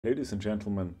Ladies and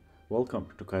gentlemen, welcome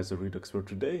to Kaiserredux, where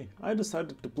today I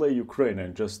decided to play Ukraine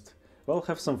and just, well,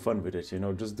 have some fun with it,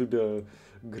 just do the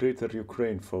Greater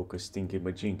Ukraine focus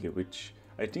thingy-majingy, which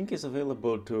I think is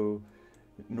available to,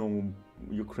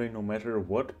 Ukraine no matter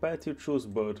what path you choose,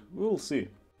 but we'll see.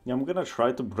 Yeah, I'm gonna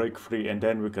try to break free and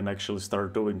then we can actually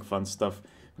start doing fun stuff,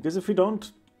 because if we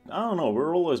don't, I don't know,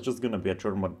 we're always just gonna be a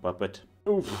German puppet.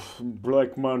 Oof,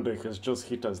 Black Monday has just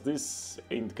hit us. This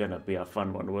ain't gonna be a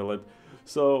fun one, will it?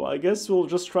 So I guess we'll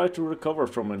just try to recover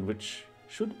from it, which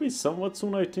should be somewhat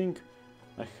soon, I think.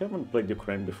 I haven't played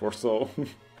Ukraine before, so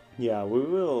yeah, we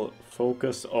will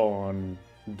focus on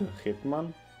the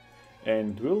Hitman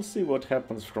and we'll see what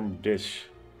happens from this.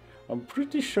 I'm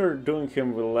pretty sure doing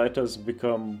him will let us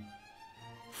become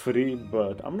free,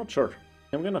 but I'm not sure.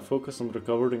 I'm gonna focus on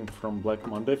recovering from Black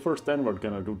Monday first, then we're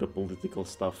gonna do the political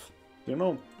stuff.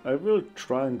 I will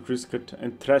try and risk it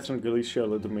and threaten Galicia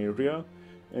Ladomeria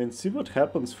and see what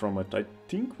happens from it. I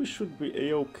think we should be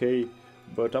a-okay,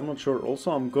 but I'm not sure.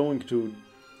 Also, I'm going to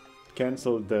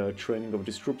cancel the training of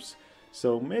these troops,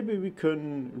 so maybe we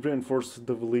can reinforce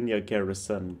the Volhynia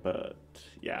garrison, but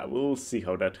yeah, we'll see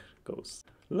how that goes.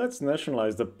 Let's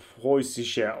nationalize the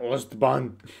Preußische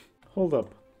Ostbahn. Hold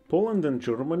up, Poland and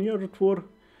Germany are at war?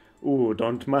 Ooh,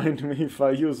 don't mind me if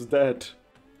I use that.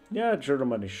 Yeah,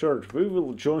 Germany, sure, we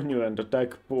will join you and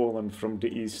attack Poland from the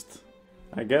east.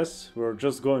 I guess we're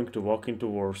just going to walk into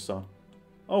Warsaw.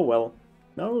 Oh well.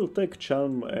 Now we'll take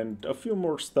Chelm and a few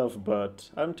more stuff, but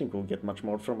I don't think we'll get much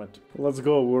more from it. Let's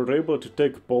go, we're able to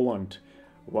take Poland.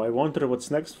 Well, I wonder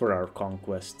what's next for our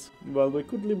conquests. Well, we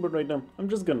could liberate them. I'm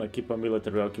just gonna keep a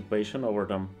military occupation over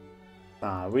them.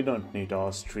 We don't need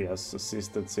Austria's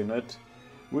assistance in it.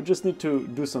 We just need to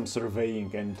do some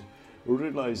surveying and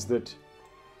realize that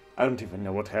I don't even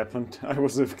know what happened. I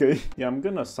was AFK. Yeah, I'm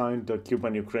gonna sign the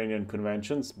Cuban-Ukrainian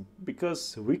conventions,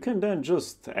 because we can then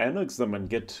just annex them and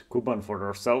get Kuban for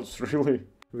ourselves, really.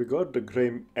 We got the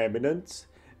Grey Eminence,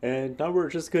 and now we're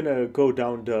just gonna go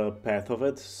down the path of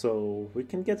it, so we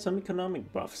can get some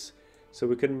economic buffs. So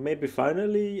we can maybe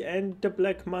finally end the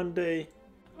Black Monday.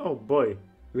 Oh boy,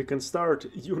 we can start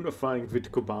unifying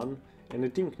with Kuban, and I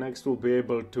think next we'll be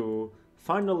able to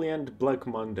finally end Black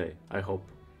Monday, I hope.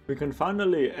 We can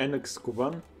finally annex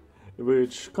Kuban,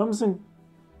 which comes in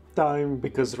time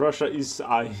because Russia is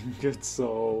eyeing it,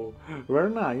 so very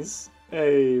nice.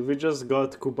 Hey, we just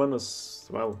got Kuban as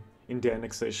well in the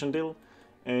annexation deal,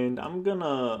 and I'm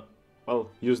gonna,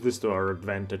 use this to our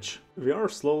advantage. We are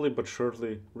slowly but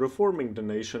surely reforming the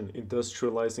nation,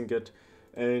 industrializing it,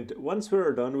 and once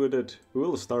we're done with it,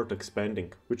 we'll start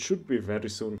expanding, which should be very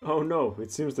soon. Oh no, it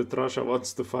seems that Russia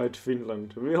wants to fight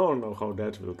Finland. We all know how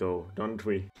that will go, don't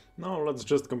we? Now let's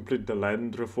just complete the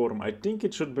land reform. I think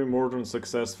it should be more than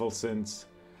successful, since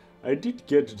I did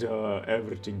get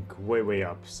everything way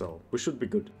up, so we should be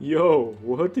good. Yo,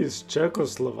 what is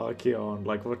Czechoslovakia on?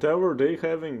 Like, whatever they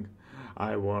having,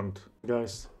 I want.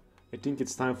 Guys, I think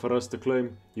it's time for us to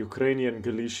claim Ukrainian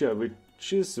Galicia, which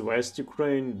is West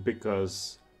Ukraine,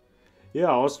 because yeah,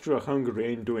 Austria-Hungary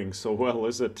ain't doing so well,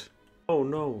 is it? Oh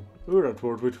no, we're at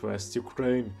war with West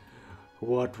Ukraine.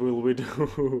 What will we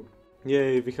do?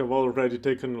 Yay, we have already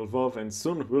taken Lvov and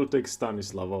soon we'll take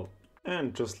Stanislavo.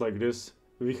 And just like this,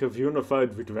 we have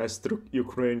unified with West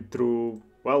Ukraine through,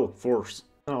 force.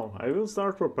 Now, I will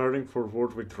start preparing for war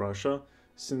with Russia,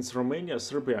 since Romania,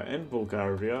 Serbia and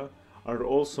Bulgaria are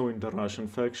also in the Russian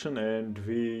faction and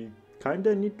we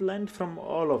kinda need land from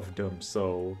all of them,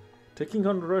 so taking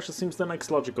on Russia seems the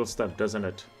next logical step, doesn't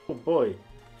it? Oh boy,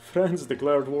 France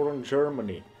declared war on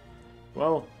Germany.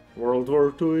 Well, World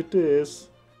War II it is.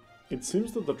 It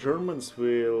seems that the Germans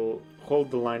will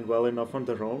hold the line well enough on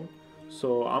their own,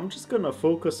 so I'm just gonna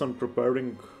focus on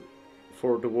preparing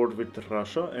for the war with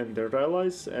Russia and their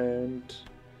allies, and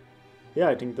yeah,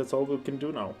 I think that's all we can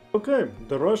do now. Okay,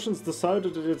 the Russians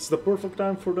decided that it's the perfect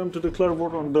time for them to declare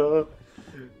war on the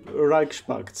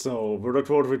Reichspakt, so we're at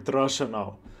war with Russia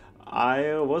now.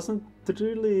 I wasn't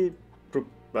really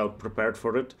prepared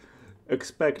for it,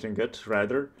 expecting it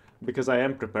rather, because I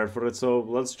am prepared for it, so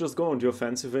let's just go on the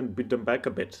offensive and beat them back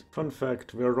a bit. Fun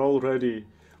fact, we're already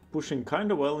pushing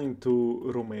kinda well into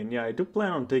Romania. I do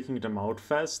plan on taking them out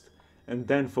fast and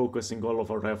then focusing all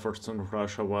of our efforts on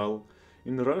Russia. Well,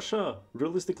 in Russia,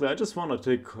 realistically, I just wanna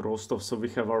take Rostov so we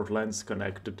have our lands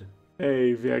connected.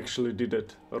 Hey, we actually did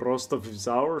it. Rostov is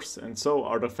ours, and so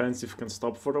our offensive can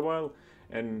stop for a while,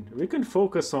 and we can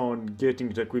focus on getting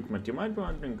the equipment. You might be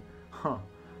wondering, how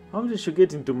did you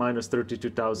get into minus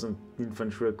 32,000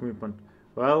 infantry equipment?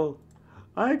 Well,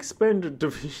 I expanded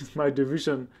my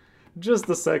division just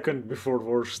a second before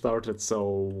war started,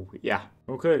 so yeah.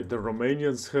 Okay, the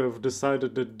Romanians have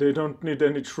decided that they don't need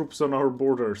any troops on our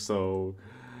border, so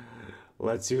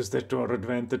let's use that to our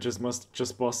advantage as much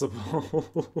as possible.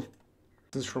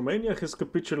 Since Romania has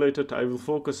capitulated, I will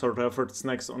focus our efforts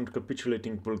next on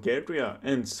capitulating Bulgaria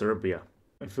and Serbia.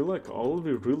 I feel like all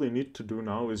we really need to do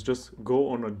now is just go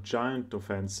on a giant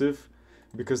offensive,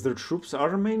 because their troops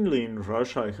are mainly in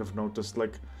Russia, I have noticed.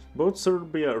 Like, both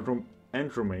Serbia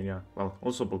and Romania, well,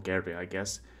 also Bulgaria, I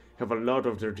guess, have a lot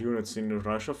of their units in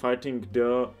Russia fighting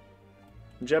the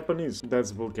Japanese.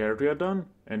 That's Bulgaria done,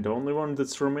 and the only one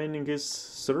that's remaining is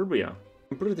Serbia.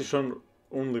 I'm pretty sure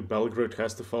only Belgrade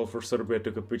has to fall for Serbia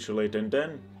to capitulate, and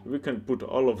then we can put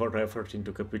all of our effort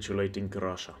into capitulating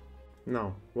Russia.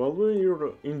 Now, while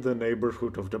we're in the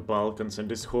neighborhood of the Balkans and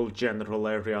this whole general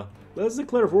area, let's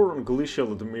declare war on Galicia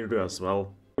Ludmira as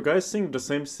well. You guys think the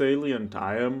same salient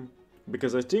I am?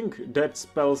 Because I think that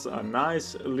spells a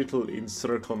nice little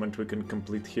encirclement we can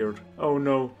complete here. Oh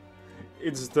no,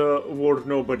 it's the war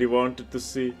nobody wanted to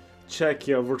see.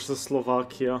 Czechia versus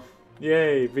Slovakia.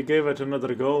 Yay, we gave it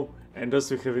another go, and thus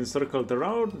we have encircled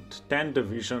around 10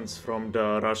 divisions from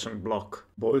the Russian bloc.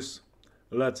 Boys,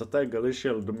 let's attack Galicia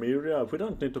Ludmira. We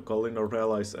don't need to call in our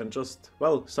allies and just,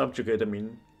 well, subjugate them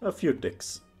in a few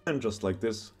ticks. And just like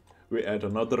this, we add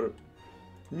another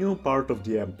new part of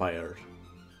the empire.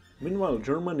 Meanwhile,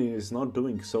 Germany is not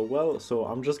doing so well, so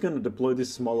I'm just gonna deploy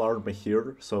this small army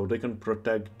here so they can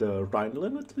protect the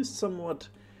Rhineland at least somewhat.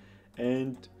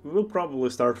 And we'll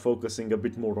probably start focusing a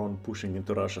bit more on pushing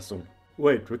into Russia soon.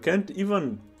 Wait, we can't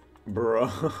even...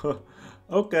 Bruh.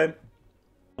 Okay.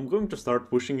 I'm going to start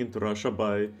pushing into Russia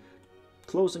by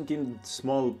closing in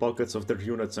small pockets of their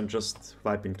units and just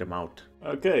wiping them out.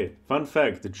 Okay, fun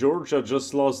fact, Georgia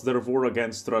just lost their war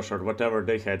against Russia, or whatever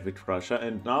they had with Russia,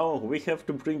 and now we have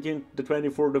to bring in the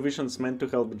 24 divisions meant to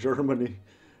help Germany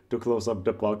to close up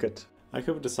the pocket. I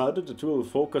have decided that we will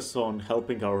focus on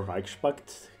helping our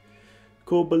Reichspakt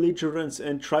co-belligerents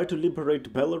and try to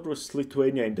liberate Belarus,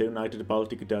 Lithuania and the United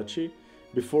Baltic Duchy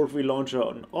before we launch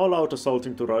an all-out assault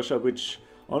into Russia, which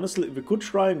honestly we could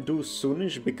try and do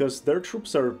soonish because their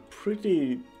troops are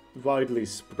pretty widely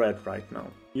spread right now.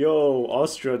 Yo,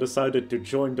 Austria decided to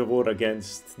join the war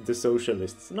against the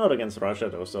socialists. Not against Russia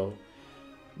though, so...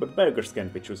 But beggars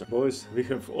can't be choosers. Boys, we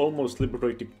have almost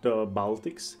liberated the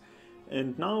Baltics,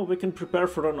 and now we can prepare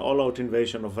for an all-out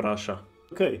invasion of Russia.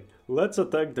 Okay, let's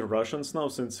attack the Russians now,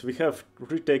 since we have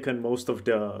retaken most of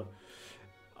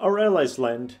our allies'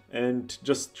 land, and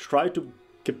just try to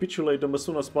capitulate them as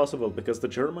soon as possible, because the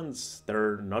Germans,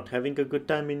 they're not having a good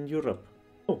time in Europe.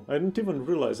 Oh, I didn't even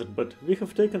realize it, but we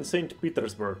have taken St.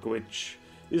 Petersburg, which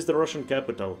is the Russian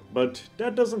capital. But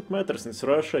that doesn't matter, since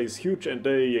Russia is huge and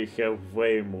they have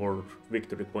way more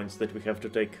victory points that we have to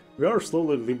take. We are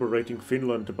slowly liberating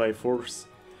Finland by force,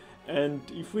 and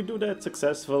if we do that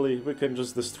successfully, we can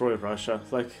just destroy Russia.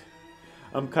 Like,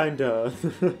 I'm kinda...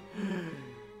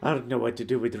 I don't know what to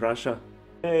do with Russia.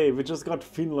 Hey, we just got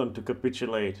Finland to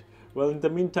capitulate. Well, in the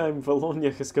meantime,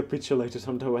 Wallonia has capitulated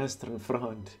on the Western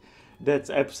Front.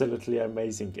 That's absolutely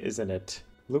amazing, isn't it?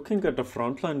 Looking at the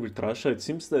front line with Russia, it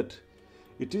seems that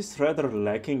it is rather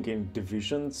lacking in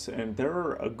divisions, and there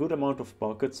are a good amount of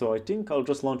pockets, so I think I'll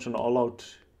just launch an all-out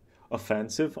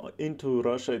offensive into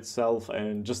Russia itself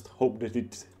and just hope that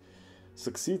it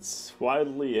succeeds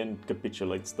wildly and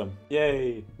capitulates them.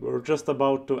 Yay! We're just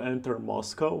about to enter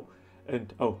Moscow,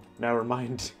 and oh, never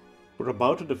mind. We're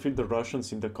about to defeat the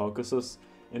Russians in the Caucasus,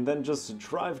 and then just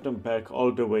drive them back all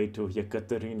the way to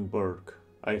Yekaterinburg,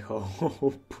 I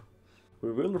hope.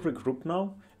 We will regroup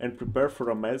now and prepare for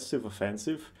a massive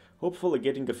offensive, hopefully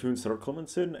getting a few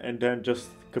encirclements in and then just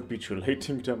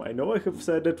capitulating them. I know I have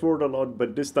said that word a lot,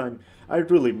 but this time I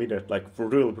really mean it, like for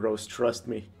real bros, trust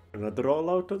me. Another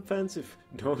all-out offensive,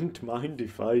 don't mind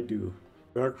if I do.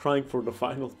 We are trying for the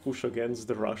final push against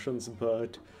the Russians,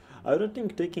 but I don't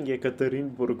think taking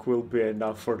Yekaterinburg will be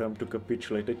enough for them to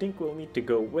capitulate. I think we'll need to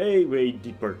go way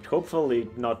deeper, hopefully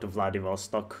not to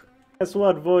Vladivostok. Guess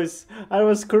what, boys? I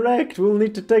was correct! We'll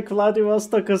need to take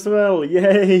Vladivostok as well!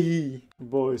 Yay!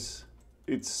 Boys,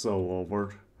 it's so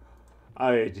over.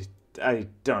 I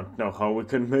don't know how we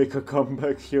can make a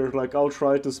comeback here. Like, I'll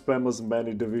try to spam as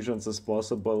many divisions as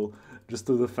possible just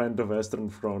to defend the Western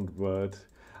Front, but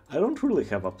I don't really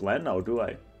have a plan now, do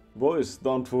I? Boys,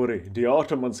 don't worry. The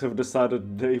Ottomans have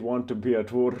decided they want to be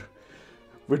at war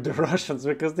with the Russians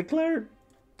because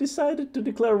decided to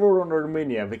declare war on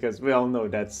Armenia, because we all know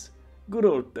that's good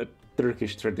old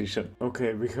Turkish tradition.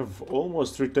 Okay, we have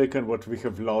almost retaken what we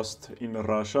have lost in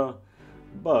Russia,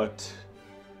 but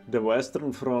the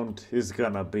Western Front is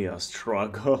gonna be a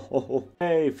struggle.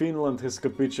 Hey, Finland has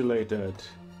capitulated.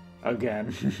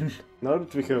 Again. Now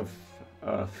that we have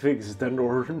fixed the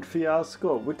northern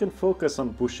fiasco, we can focus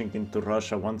on pushing into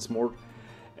Russia once more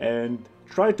and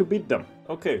try to beat them.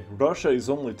 Okay, Russia is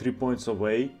only 3 points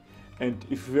away, and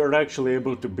if we are actually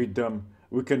able to beat them,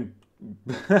 we can...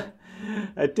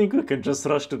 I think we can just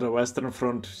rush to the Western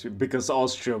Front, because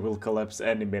Austria will collapse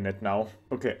any minute now.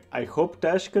 Okay, I hope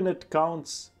Tashkent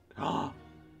counts.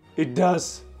 It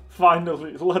does!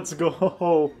 Finally, let's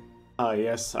go! Ah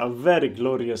yes, a very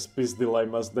glorious peace deal, I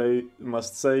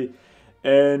must say.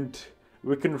 And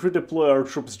we can redeploy our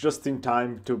troops just in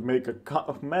time to make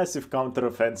a massive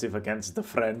counter-offensive against the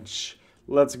French.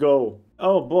 Let's go!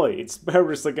 Oh boy, it's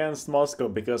Paris against Moscow,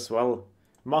 because, well,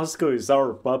 Moscow is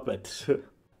our puppet.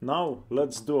 Now,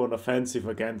 let's do an offensive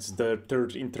against the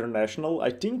Third International. I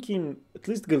think in at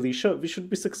least Galicia we should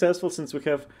be successful since we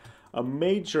have a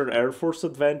major air force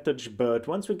advantage, but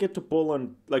once we get to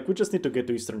Poland, like, we just need to get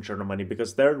to Eastern Germany,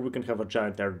 because there we can have a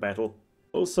giant air battle.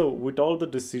 Also, with all the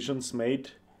decisions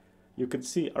made, you can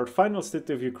see our final state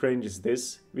of Ukraine is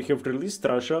this. We have released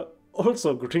Russia,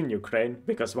 also Green Ukraine,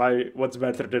 because what's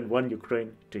better than one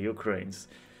Ukraine? Two Ukraines.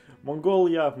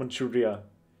 Mongolia, Manchuria,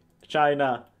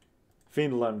 China,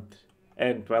 Finland,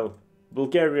 and, well,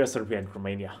 Bulgaria, Serbia, and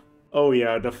Romania. Oh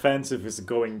yeah, the offensive is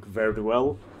going very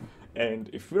well, and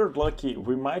if we're lucky,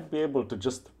 we might be able to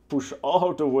just push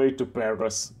all the way to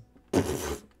Paris.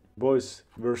 Boys,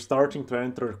 we're starting to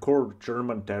enter core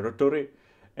German territory,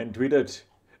 and with it,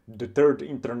 the Third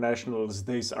International's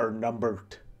days are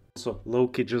numbered. So,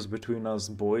 low-key just between us,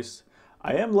 boys,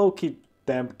 I am low-key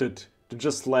tempted to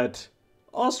just let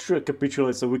Austria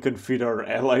capitulate so we can feed our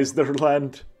allies their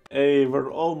land. Hey,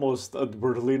 we're almost at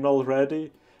Berlin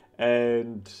already,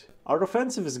 and our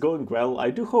offensive is going well. I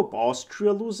do hope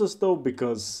Austria loses though,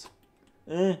 because...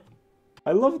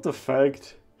 I love the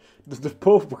fact that the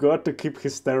Pope got to keep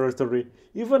his territory,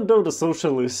 even though the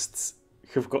socialists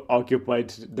have occupied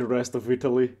the rest of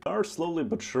Italy. They are slowly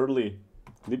but surely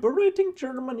liberating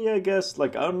Germany, I guess.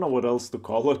 Like, I don't know what else to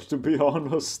call it, to be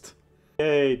honest.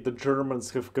 Hey, the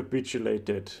Germans have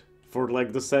capitulated for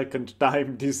like the second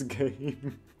time this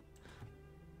game.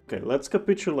 Okay, let's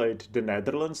capitulate the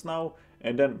Netherlands now,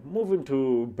 and then move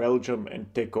into Belgium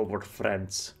and take over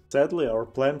France. Sadly, our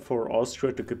plan for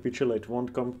Austria to capitulate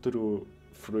won't come to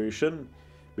fruition,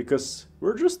 because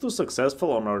we're just too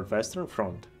successful on our Western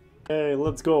Front. Hey,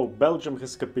 let's go! Belgium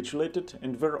has capitulated,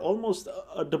 and we're almost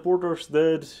at the borders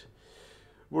that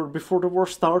were before the war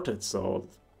started, so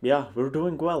yeah, we're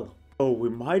doing well. Oh, we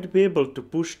might be able to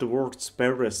push towards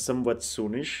Paris somewhat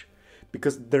soonish,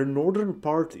 because their northern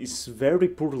part is very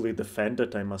poorly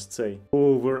defended, I must say.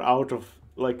 Oh, we're out of,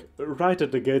 like, right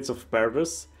at the gates of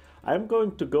Paris. I'm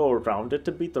going to go around it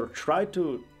a bit, or try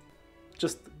to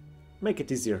just make it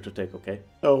easier to take, okay?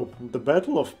 Oh, the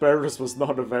Battle of Paris was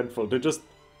not eventful. They just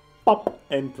pop,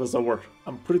 and it was over.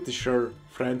 I'm pretty sure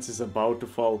France is about to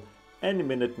fall any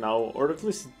minute now, or at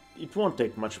least it won't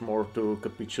take much more to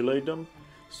capitulate them.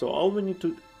 So all we need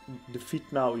to defeat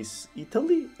now is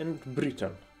Italy and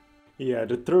Britain. Yeah,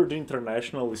 the Third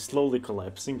International is slowly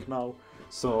collapsing now,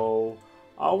 so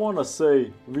I wanna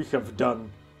say we have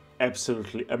done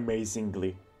absolutely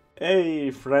amazingly. Hey,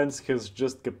 France has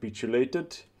just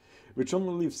capitulated, which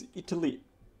only leaves Italy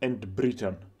and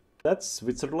Britain. That's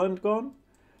Switzerland gone,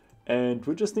 and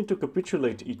we just need to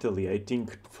capitulate Italy, I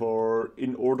think,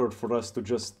 in order for us to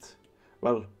just,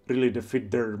 well, really defeat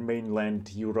their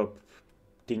mainland Europe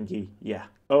thingy, yeah.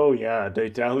 Oh yeah, the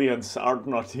Italians are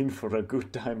not in for a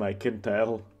good time, I can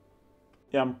tell.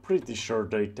 Yeah, I'm pretty sure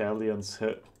the Italians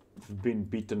have been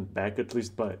beaten back, at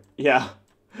least by... Yeah,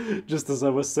 just as I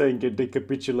was saying, they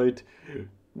capitulate.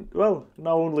 Well,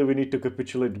 now only we need to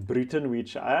capitulate Britain,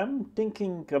 which I'm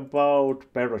thinking about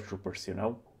paratroopers, you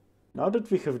know? Now that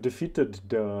we have defeated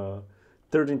the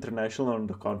Third International on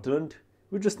the continent,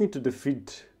 we just need to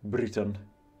defeat Britain.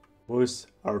 Boys,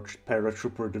 our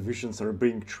paratrooper divisions are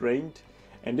being trained,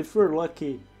 and if we're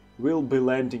lucky, we'll be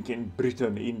landing in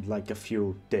Britain in like a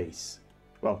few days.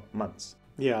 Well, months.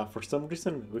 Yeah, for some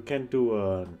reason we can't do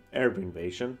an air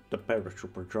invasion, the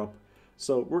paratrooper drop,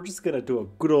 so we're just gonna do a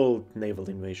good old naval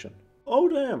invasion. Oh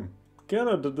damn!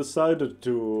 Canada decided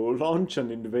to launch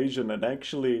an invasion and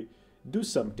actually do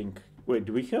something. Wait,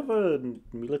 do we have a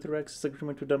military access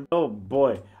agreement with them? Oh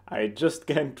boy, I just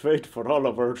can't wait for all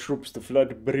of our troops to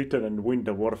flood Britain and win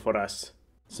the war for us.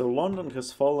 So London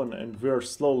has fallen and we are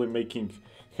slowly making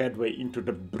headway into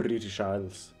the British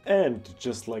Isles. And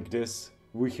just like this,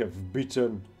 we have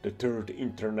beaten the Third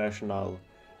International.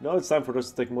 Now it's time for us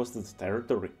to take most of the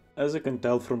territory. As you can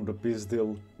tell from the peace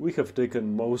deal, we have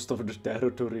taken most of the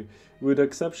territory, with the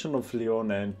exception of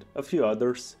Lyon and a few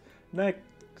others.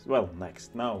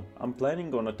 Next, now, I'm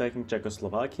planning on attacking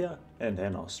Czechoslovakia and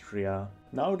then Austria.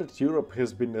 Now that Europe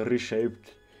has been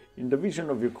reshaped, in the vision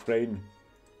of Ukraine,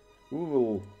 we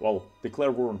will,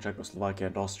 declare war on Czechoslovakia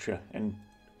and Austria and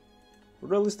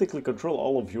realistically control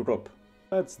all of Europe.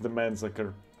 Let's demand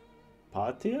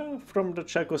Zakarpattia from the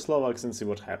Czechoslovaks and see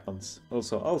what happens.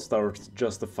 Also, I'll start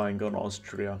justifying on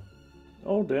Austria.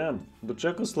 Oh damn, the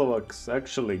Czechoslovaks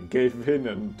actually gave in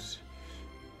and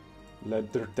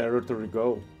let their territory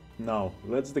go. Now,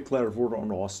 let's declare war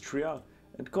on Austria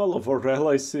and call of our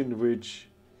allies in, which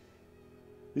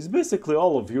is basically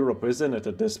all of Europe, isn't it,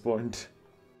 at this point?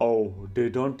 Oh, they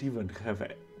don't even have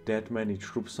that many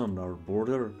troops on our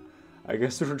border. I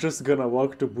guess we're just gonna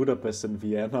walk to Budapest and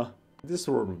Vienna. This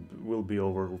war will be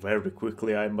over very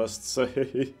quickly, I must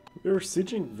say. We're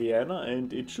sieging Vienna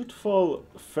and it should fall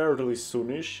fairly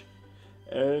soonish,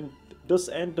 and thus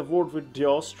end the war with the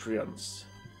Austrians.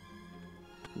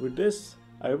 With this,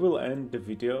 I will end the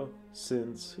video,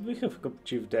 since we have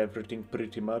achieved everything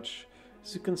pretty much.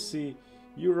 As you can see,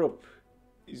 Europe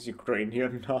is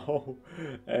Ukrainian now.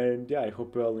 And yeah, I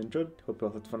hope you all enjoyed, hope you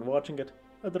all had fun watching it.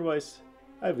 Otherwise,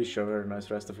 I wish you a very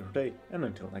nice rest of your day, and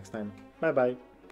until next time, bye bye.